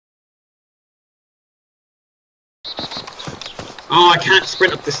Oh, I can't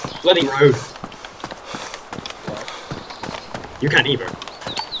sprint up this bloody road. You can't either.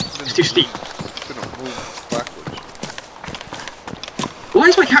 It's too steep. Why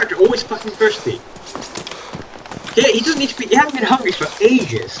is my character always fucking thirsty? Yeah, he doesn't need to be. He hasn't been hungry for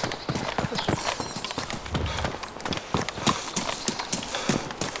ages.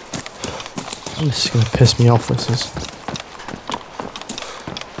 This is gonna piss me off. This is.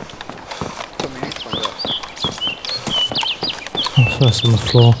 Oh, so that's on the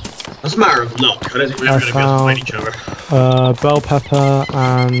floor. That's a matter of luck. I don't think we're ever going to be able to find each other. Bell pepper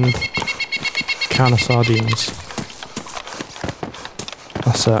and can of sardines.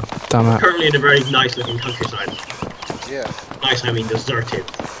 That's it. Damn it. Currently in a very nice looking countryside. Yeah. Nice, I mean deserted.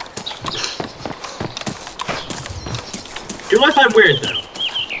 Do you know what I find weird though?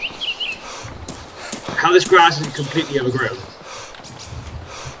 How this grass isn't completely overgrown.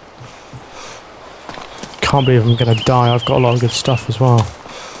 Can't believe I'm gonna die. I've got a lot of good stuff as well.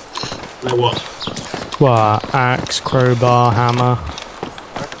 Like what? Well, axe, crowbar, hammer.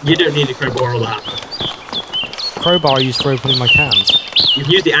 You don't need a crowbar or the hammer. Crowbar I use for opening my cans. You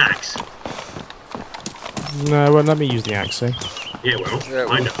can use the axe. No, well, let me use the axe, see? Yeah, well, Yeah,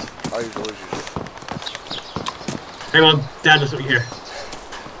 I know. I always use it. Hang on, Dad, there's something here.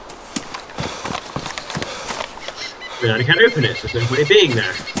 No, I can't open it, so there's no point in being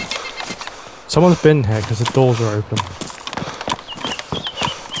there. Someone's been here because the doors are open.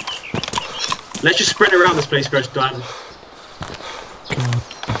 Let's just sprint around this place first, Dad. God Sure,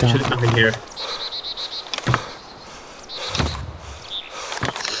 damn. there's nothing here.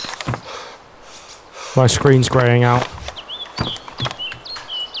 My screen's greying out.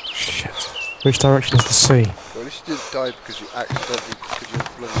 Shit. Which direction is the sea? Well, at least you didn't die because you accidentally, because you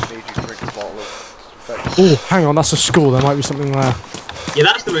bloody made you drink a bottle of infection. Oh, hang on, that's a school. There might be something there. Yeah,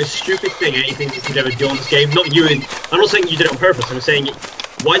 that's the most stupid thing anything you could ever do on this game. Not you, I'm not saying you did it on purpose, I'm saying,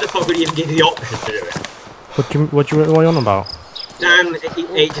 why the fuck would he even give you the option to do it? What are you on about? Dan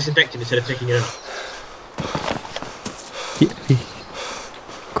ate disinfectant instead of picking it up.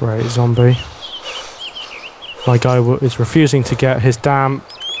 Great zombie. My guy is refusing to get his damn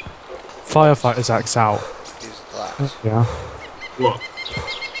firefighter's axe out. Is that Yeah. What?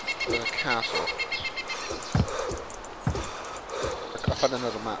 in a castle? I found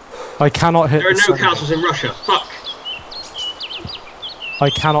another map. I cannot hit. There are the no zombie. castles in Russia. Fuck. I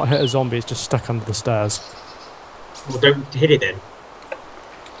cannot hit a zombie. It's just stuck under the stairs. Well, don't hit it then.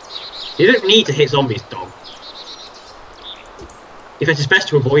 You don't need to hit zombies, Dom. In fact, it's best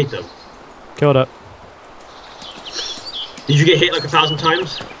to avoid them. Killed it. Did you get hit like 1,000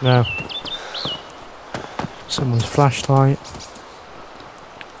 times? No. Someone's flashlight.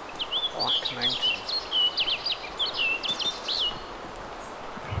 Black Mountain.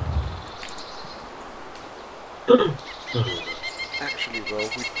 Actually, well,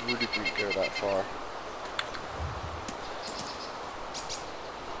 we really didn't go that far.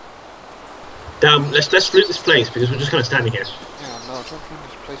 Damn, let's loot this place because we're just kind of standing here. Yeah, no, I don't find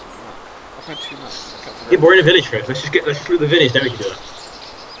this place on the map. I found 2 maps. I can't Yeah, figure but we're in a village first. Let's loot the village, then we can do that.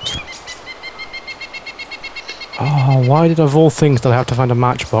 Oh, why did of all things did I have to find a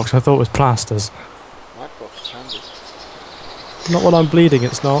matchbox? I thought it was plasters. out. Matchbox is handy. Not when I'm bleeding,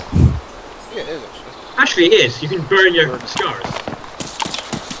 it's not. Yeah, it is actually. Actually, it is. You can burn your scars.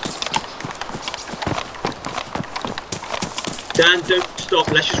 Dan, don't stop.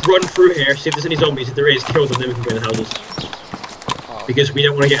 Let's just run through here, see if there's any zombies. If there is, kill them, then we can go in the houses. Oh, Because we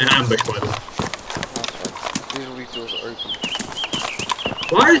don't want to get an ambush by them. that's right. These all these doors are open.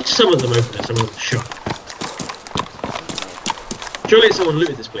 Why are some of them open and some of them shut? Surely if someone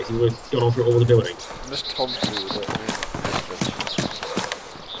looted this place, he would have gone on through all the buildings. Unless Tom's through with it.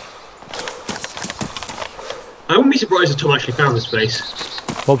 I wouldn't be surprised if Tom actually found this place.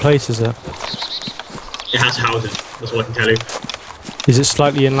 What place is it? It has houses, that's all I can tell you. Is it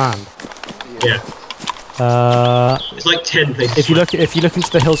slightly inland? Yeah. It's like 10 places. If you look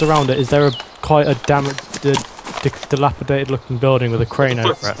into the hills around it, is there quite a dilapidated looking building with a crane over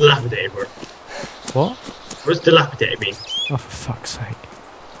What's it? dilapidated for? What? What does dilapidated mean? Oh, for fuck's sake!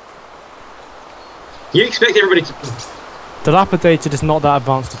 You expect everybody to... Dilapidated is not that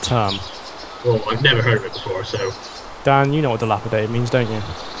advanced a term. Well, I've never heard of it before, so... Dan, you know what dilapidated means, don't you?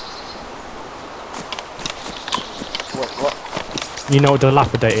 What? You know what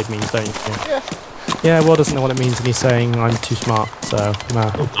dilapidated means, don't you? Yeah. Yeah, Will doesn't know what it means, and he's saying I'm too smart, so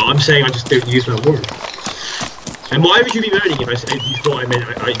no. Oh, no, I'm saying I just don't use my word. And why would you be moaning if you thought I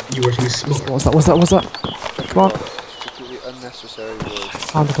meant you were too smart? What's that? Come on. It's completely unnecessary word. I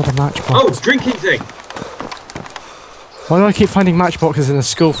found another matchbox. Oh, drinking thing! Why do I keep finding matchboxes in a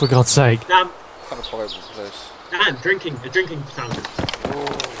school, for God's sake? Damn. I found a Bible place. Dan, a drinking fountain.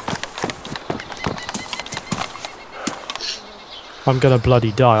 I'm gonna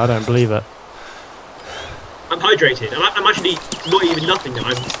bloody die, I don't believe it. I'm hydrated. I'm actually not even nothing now.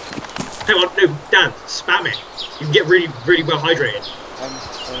 Hang on, no, Dan, spam it. You can get really, really well hydrated. I'm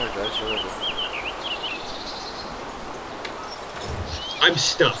energized already. I'm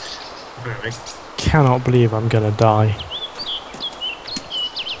stuffed, apparently. Cannot believe I'm gonna die.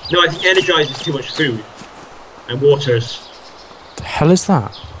 No, I think energize is too much food. And waters. The hell is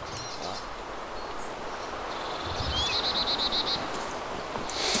that?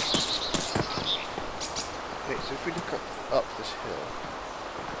 Okay, so if we look up this hill.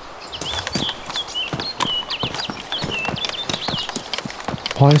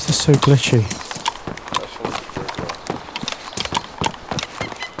 Why is this so glitchy? That's all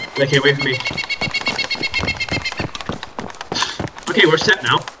the Okay, wait for me. Okay, we're set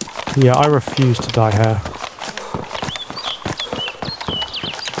now. Yeah, I refuse to die here.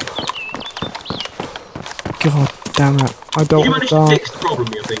 God damn it. I don't You want managed to to die. fix the problem,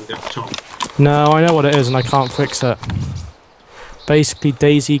 you think, at the top. No, I know what it is and I can't fix it. Basically,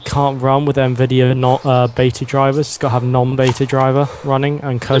 DayZ can't run with NVIDIA not beta drivers. It's got to have non-beta driver running,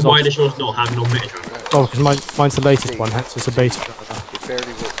 and because Why does yours not have non-beta driver? oh, because mine's the latest one, hence it's a beta driver. It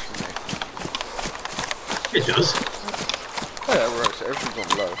barely works for me. It does. Oh yeah, it works.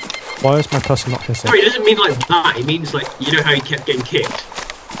 Everything's on low. Why is my cursor not hitting? Sorry, it doesn't mean like that. It means like, you know how he kept getting kicked?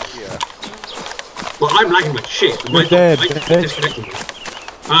 Yeah. Well, I'm lagging like shit. You're dead, I'm bitch. disconnecting you.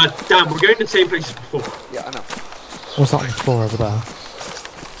 Dan, we're going to the same place as before. Yeah, I know. What's that on the floor over there?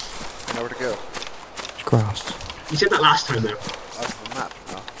 I know where to go. It's grass. You said that last time though. I have a map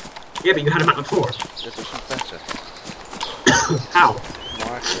now. Yeah, but you had a map before. This is better. How?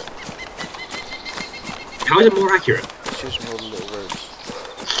 More accurate. How is it more accurate? It shows me all the little roads.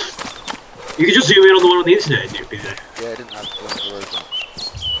 You could just zoom in on the one on the internet and you'd be there. Yeah, I didn't have the little roads on.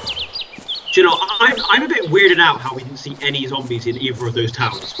 Do you know, I'm a bit weirded out how we didn't see any zombies in either of those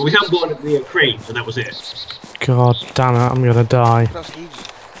towers. But we had one at the cranes and that was it. God damn it, I'm gonna die. That's easy.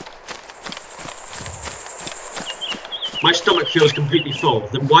 My stomach feels completely full.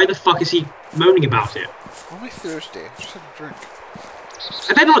 Then why the fuck is he moaning about it? Why am I thirsty? Just had a drink.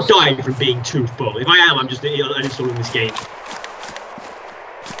 I better not die from being too full. If I am, I'm just uninstalling this game.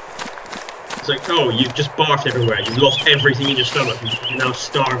 It's like, oh, you've just barfed everywhere. You've lost everything in your stomach. You're now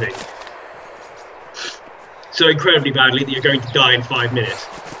starving. So incredibly badly that you're going to die in 5 minutes. So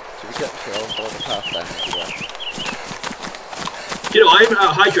we get the hill, follow the path down into that. Do you know, I'm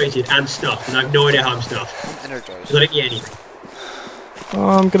hydrated and stuffed, and I have no idea how I'm stuffed. I'm energized. Because I don't eat anything. Oh,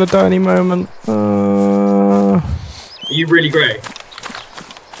 I'm gonna die any moment. Are you really grey?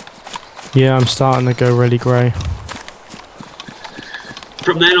 Yeah, I'm starting to go really grey.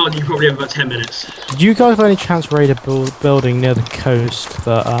 From then on, you probably have about 10 minutes. Did you guys by any chance raid a building near the coast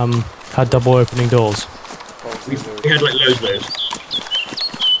that had double opening doors? We had like loads of those.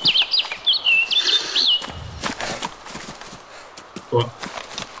 What?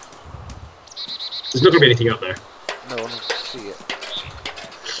 There's not going to be anything up there. No one wants to see it.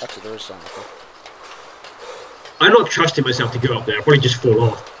 Actually, there is something. I'm not trusting myself to go up there. I'll probably just fall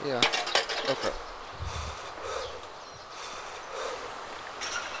off. Yeah. Okay.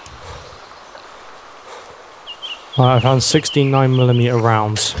 I found 16.9mm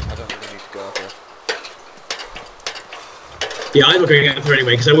rounds. I don't really need to go up here. Yeah, I'm not going to get up there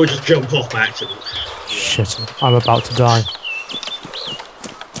anyway, because I will just jump off by accident. Shit, I'm about to die.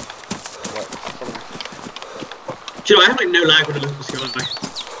 Right, follow me. Do you know, I have like no lag when I look at the sky.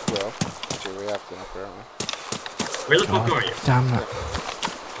 Well, actually, we have been up here, haven't Where the fuck are you? Damn it.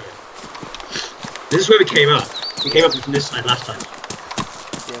 This is where we came up. We came up from this side last time. we?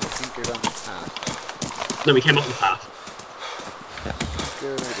 Yeah, we think go down the path. No, we came up the path. Go,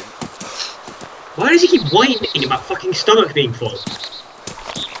 no, we didn't. Why does he keep whining about fucking stomach being full?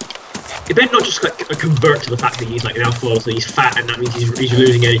 It better not just like convert to the fact that he's like now full, so he's fat, and that means he's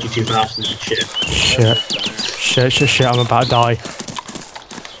losing energy too fast and shit. Shit, I'm about to die.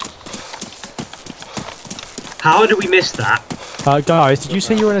 How did we miss that? Guys, did you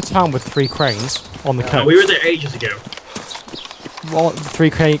say you were in a town with 3 cranes on the coast? We were there ages ago. What, 3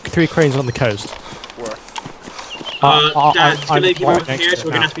 cranes on the coast? Where? Dad, it's gonna be right over next here, to so it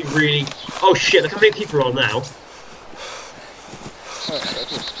we're gonna now. have to be really... Oh shit, look how many people are on now. Oh,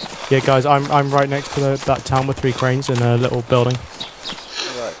 okay. Yeah, guys, I'm right next to that town with 3 cranes in a little building.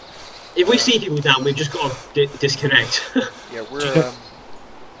 Right. If we see people down, we've just got to disconnect. Yeah, we're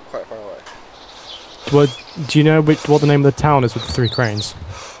quite far away. Do you know what the name of the town is with the 3 cranes?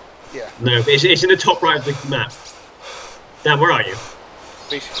 Yeah. No, it's in the top right of the map. Dan, where are you?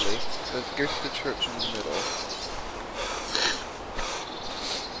 basically, let's go to the church in the middle.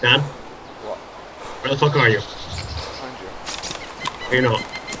 Dan? What? Where the fuck are you? Behind you. You're not.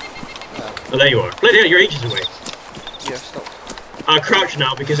 Yeah. Oh, there you are. Bloody hell, you're ages away. Yeah, stop. Crouch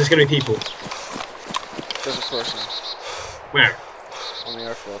now because there's gonna be people. There's a person Where? on the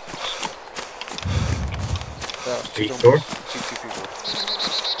airfield. There, Are you two sure? zombies. Two people.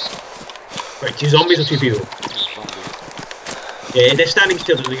 Right, 2 zombies or 2 people? Zombies. Yeah, if they're standing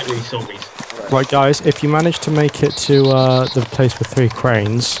still, then they're gonna be zombies. Right, guys, if you manage to make it to the place with 3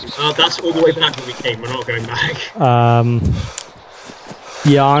 cranes, That's all the way back where we came. We're not going back.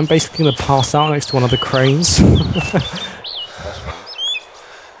 yeah, I'm basically gonna pass out next to one of the cranes. That's fine.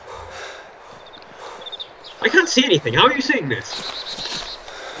 I can't see anything. How are you seeing this?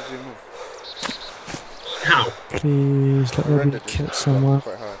 Did you move? How? Please let me Rendered get is somewhere.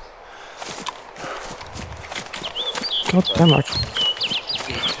 quite high. God damn it!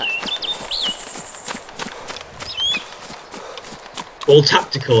 All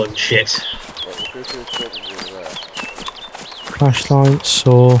tactical and shit. Right, we'll go through the buildings over there. Flashlight,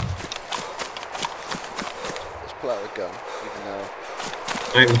 saw. Let's pull out a gun, even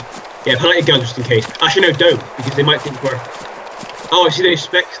though... Yeah, pull out your gun just in case. Actually, no, don't, because they might think we're... Oh, I see those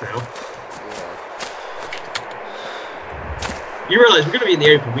specs now. Yeah. You realise we're going to be in the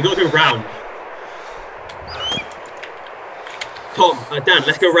open. We got to go round. Tom, Dan,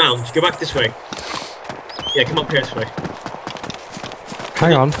 let's go round. Go back this way. Yeah, come up here this way.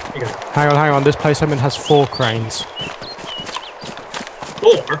 Hang on, Here you go. hang on. This place I'm in has 4 cranes.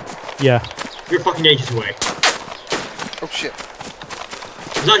 4? Yeah. You're fucking ages away. Oh shit.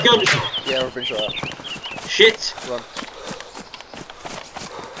 Is that a gunshot? Yeah, we're being shot at. Shit. Run.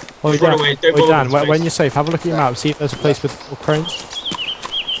 Oh, Just run Dan, away, don't oh, bother Dan, with this when place. you're safe, have a look at your Yeah. map. See if there's a place with 4 cranes.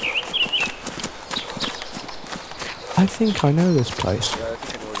 I think I know this place. Yeah, I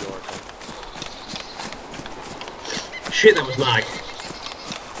think I know where you are. Shit, that was lag.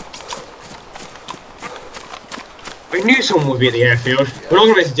 I knew someone would be at the airfield. Yeah. We're not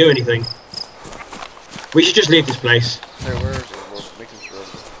going to be able to do anything. We should just leave this place. Hey, where is he? We're making sure.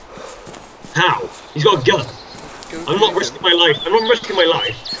 How? He's got a gun. I'm not risking my life. I'm not risking my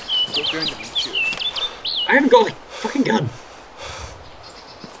life. Go behind him and shoot. I haven't got a fucking gun.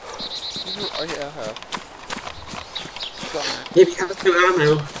 Oh yeah, I have. You got me. Yeah, but you have no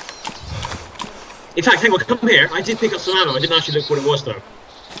ammo. In fact, hang on, come here. I did pick up some ammo. I didn't actually look what it was, though.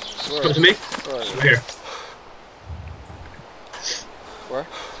 Where? Come to me. Where are you? Over here. Where?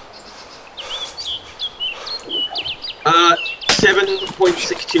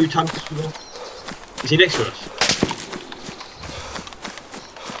 7.62 tons. Is he next to us?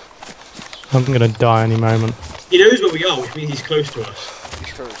 I'm gonna die any moment. He knows where we are, which means he's close to us.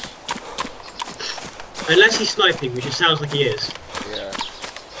 He's close. Unless he's sniping, which it sounds like he is. Yeah.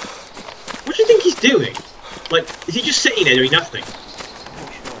 What do you think he's doing? Like, is he just sitting there doing nothing? I'm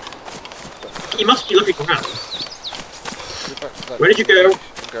not sure. He must be looking around. Go back to that Where did you go? I'm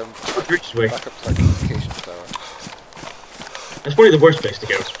going What's Rich's way? back up to that communications tower. That's probably the worst place to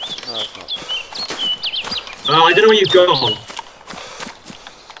go. No, it's not. I don't know where you've gone.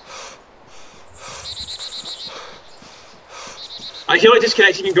 I feel like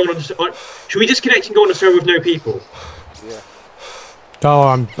disconnecting and going on. Should we disconnect and go on a server with no people? Yeah. Oh,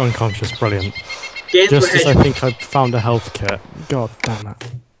 I'm unconscious. Brilliant. Get into Just a as I hedge. think I found a health kit. God damn it.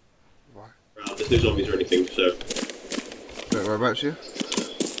 There's no zombies or anything, so Wait, whereabouts you?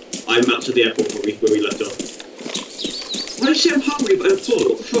 I'm out to the airport where we left off. Why did you say I'm hungry but I'm full?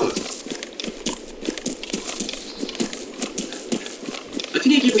 What the fuck? I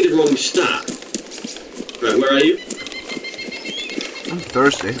think you gave me the wrong stat. Right, where are you? I'm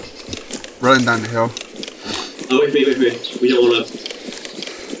thirsty. Running down the hill. Oh, wait for me. We don't want to...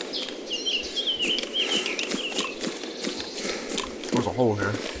 There's a hole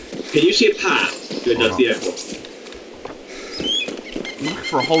here. Can you see a path going down to the airport? I'm looking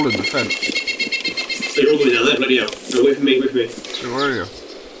for a hole in the fence. Oh, you're all the way down there, bloody hell. No, wait for me. So where are you?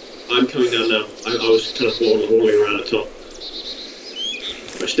 I'm coming down now. I was kind of falling the wrong way around at the top.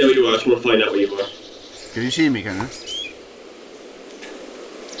 Right, stay where you are. I just want to find out where you are. Can you see me, can you?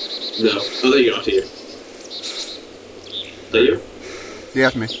 No. Oh, there you go. I see you. Is that you? Yeah,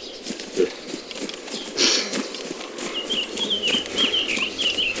 that's me. Good.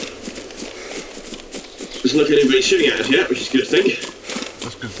 Doesn't look like anybody's shooting at us yet, which is a good thing.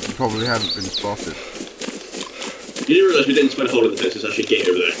 That's because you probably haven't been spotted. You didn't realise we didn't spend a hole in the fence. There's actually a gate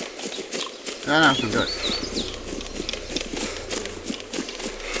over there. No, no, I'm good.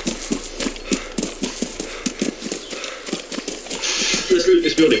 Let's loot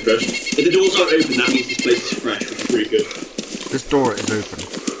this building first. If the doors aren't open, that means this place is fresh, which is pretty good. This door is open.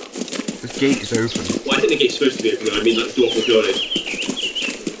 This gate is open. Well, I think the gate's supposed to be open, though. I mean, like, the door for the building.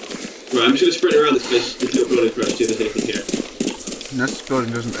 Right, I'm just gonna sprint around this place, this little building first, see if there's anything here. No, this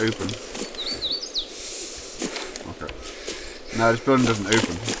building doesn't open. Okay. No, this building doesn't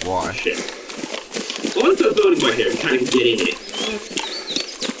open. Why? Shit. Well, I want to put a building right here, we can't even get in it.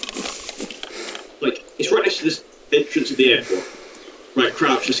 Like, it's right next to this entrance of the airport. Right,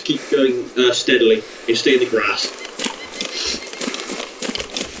 crouch, just keep going steadily, and stay in the grass.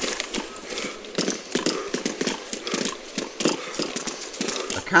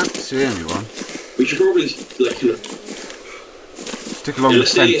 I can't see anyone. We should probably, like, kind of... Stick along the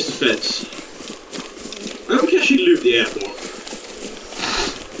let's stay fence. against the fence. I hope we can actually loot the airport.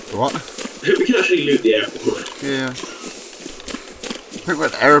 What? I hope we can actually loot the airport. Yeah. I think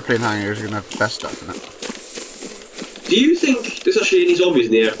that aeroplane hangar is going to have the best stuff in it. Do you think there's actually any zombies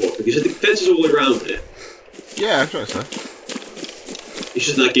in the airport? Because the fence is all around it. Yeah, I suppose so. It's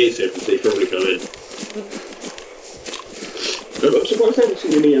just that gate's open, so they probably come in. I'm surprised I haven't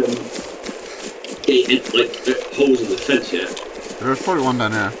seen any, holes in the fence yet. There's probably one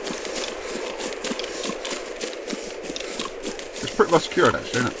down there. It's pretty well secured,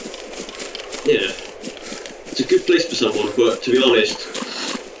 actually, isn't it? Yeah. It's a good place for someone, but to be honest,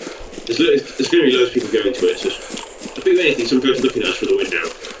 there's going to be loads of people going to it, so I think if anything, someone goes looking at us from the window.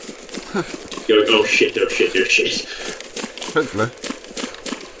 Going, oh shit, oh shit, oh shit. Hopefully.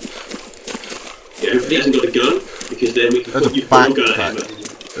 Yeah, hopefully he hasn't got a gun, because then we can There's a put your gun at him.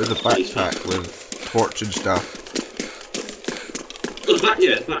 backpack. There's a backpack with torch and stuff. Oh, the back,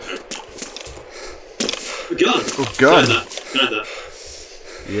 yeah, the backpack. A gun. Oh, gun. Can I have that?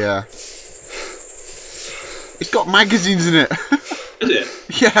 Yeah. It's got magazines in it. Is it?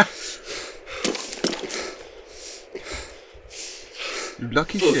 Yeah. You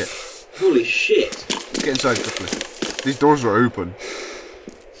lucky shit. Holy shit. Let's get inside quickly. These doors are open.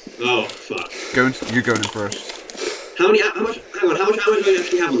 Oh, fuck. You're going in first. How much ammo do I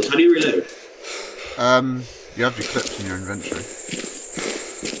actually have on this? How do you reload? You have your clips in your inventory.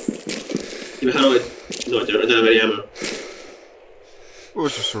 Yeah, but how do I... No, I don't have any ammo. Oh,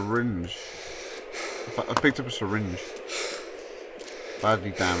 it's a syringe. I picked up a syringe.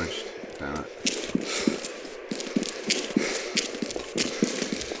 Badly damaged. Damn it.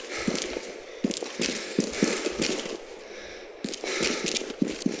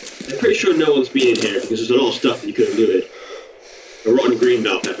 I'm pretty sure no one's been in here because there's a lot of stuff that you could have looted. A rotten green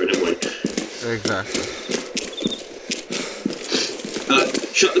bell pepper, never mind. Exactly.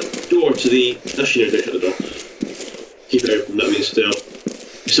 Shut the door to the... Actually, no, don't shut the door. Keep it open, that means still...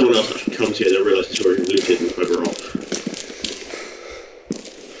 If someone else actually comes here, they'll realise it's already looted and bugger off.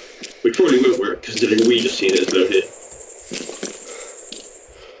 Which probably won't work, considering we just seen it as looted.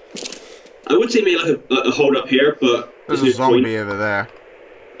 I would say maybe like a hold up here, but... There's a zombie over there.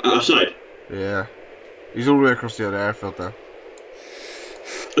 Outside? Yeah. He's all the way across the other airfield though.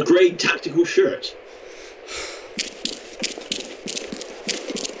 A grey tactical shirt.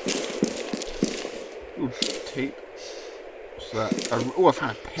 Ooh, tape. What's that? Oh, I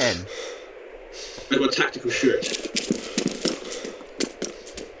found a pen. I've got a tactical shirt.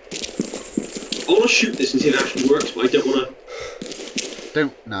 I want to shoot this and see if it actually works, but I don't want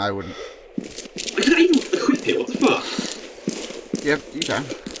to... No, I wouldn't. I can't even equip it, what the fuck? Yeah, you can.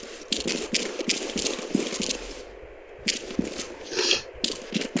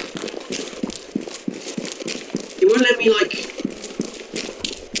 It won't let me, like...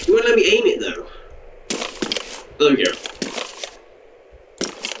 It won't let me aim it, though. Oh, there we go.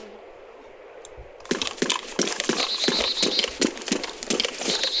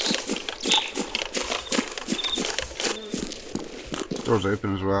 Door's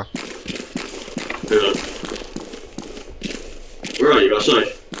open as well. Hang on. Where are you?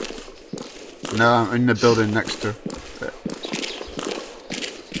 Outside? No, I'm in the building next to it.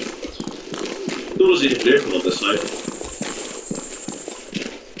 Not as even vehicle on this side.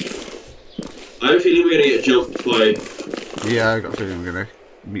 I have a feeling we're gonna get jumped by... Yeah, I got a feeling we're gonna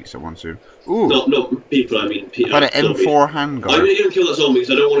meet someone soon. Ooh! Not people, I mean... I've got an M4 handgun. I'm gonna go and kill that zombie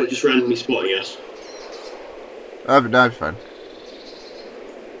because I don't want it just randomly spotting us. But no, it's fine.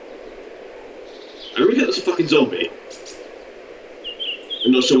 I really think that's a fucking zombie.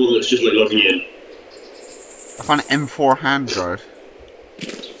 And not someone that's just like logging in. I found an M4 handguard.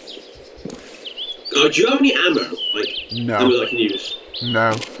 Do you have any ammo? Like, No. ammo that I can use?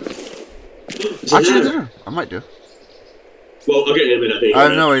 No. Is it Actually, I ammo? do. I might do. Well, I'll get it in a minute, I think. I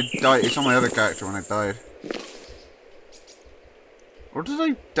don't know, I died. It's on my other character when I died. Or did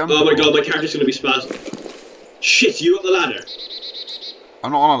I dump Oh my it? god, my character's gonna be spazzed. Shit, you up the ladder?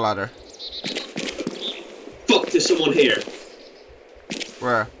 I'm not on a ladder. Fuck, there's someone here.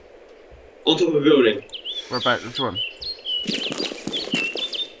 Where? On top of a building. Where about? Which one?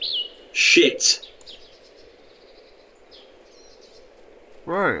 Shit.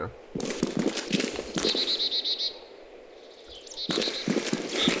 Where are you?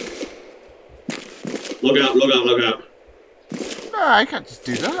 Log out, log out, log out. No, I can't just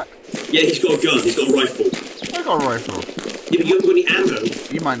do that. Yeah, he's got a gun, he's got a rifle. I got a rifle. Yeah, but you haven't got any ammo.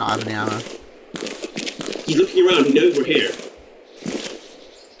 You might not have any ammo. He's looking around, he knows we're here.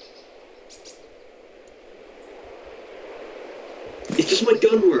 It's just my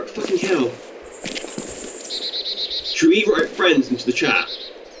gun work, fucking hell. Should we write friends into the chat?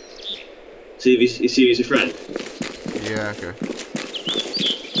 See if he's a friend. Yeah, okay.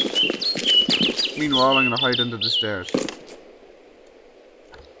 Meanwhile, I'm gonna hide under the stairs.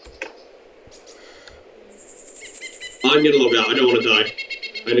 I'm gonna log out, I don't want to die.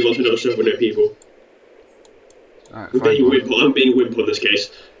 I only want to another server with no people. Alright, I'm being a wimp on this case.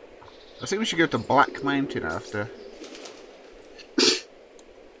 I think we should go to Black Mountain after.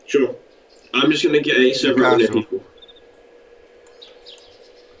 Sure. I'm just gonna get a server with no people.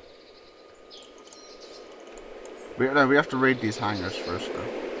 We have to raid these hangars first, though.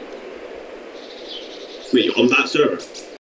 Wait, you're on that server?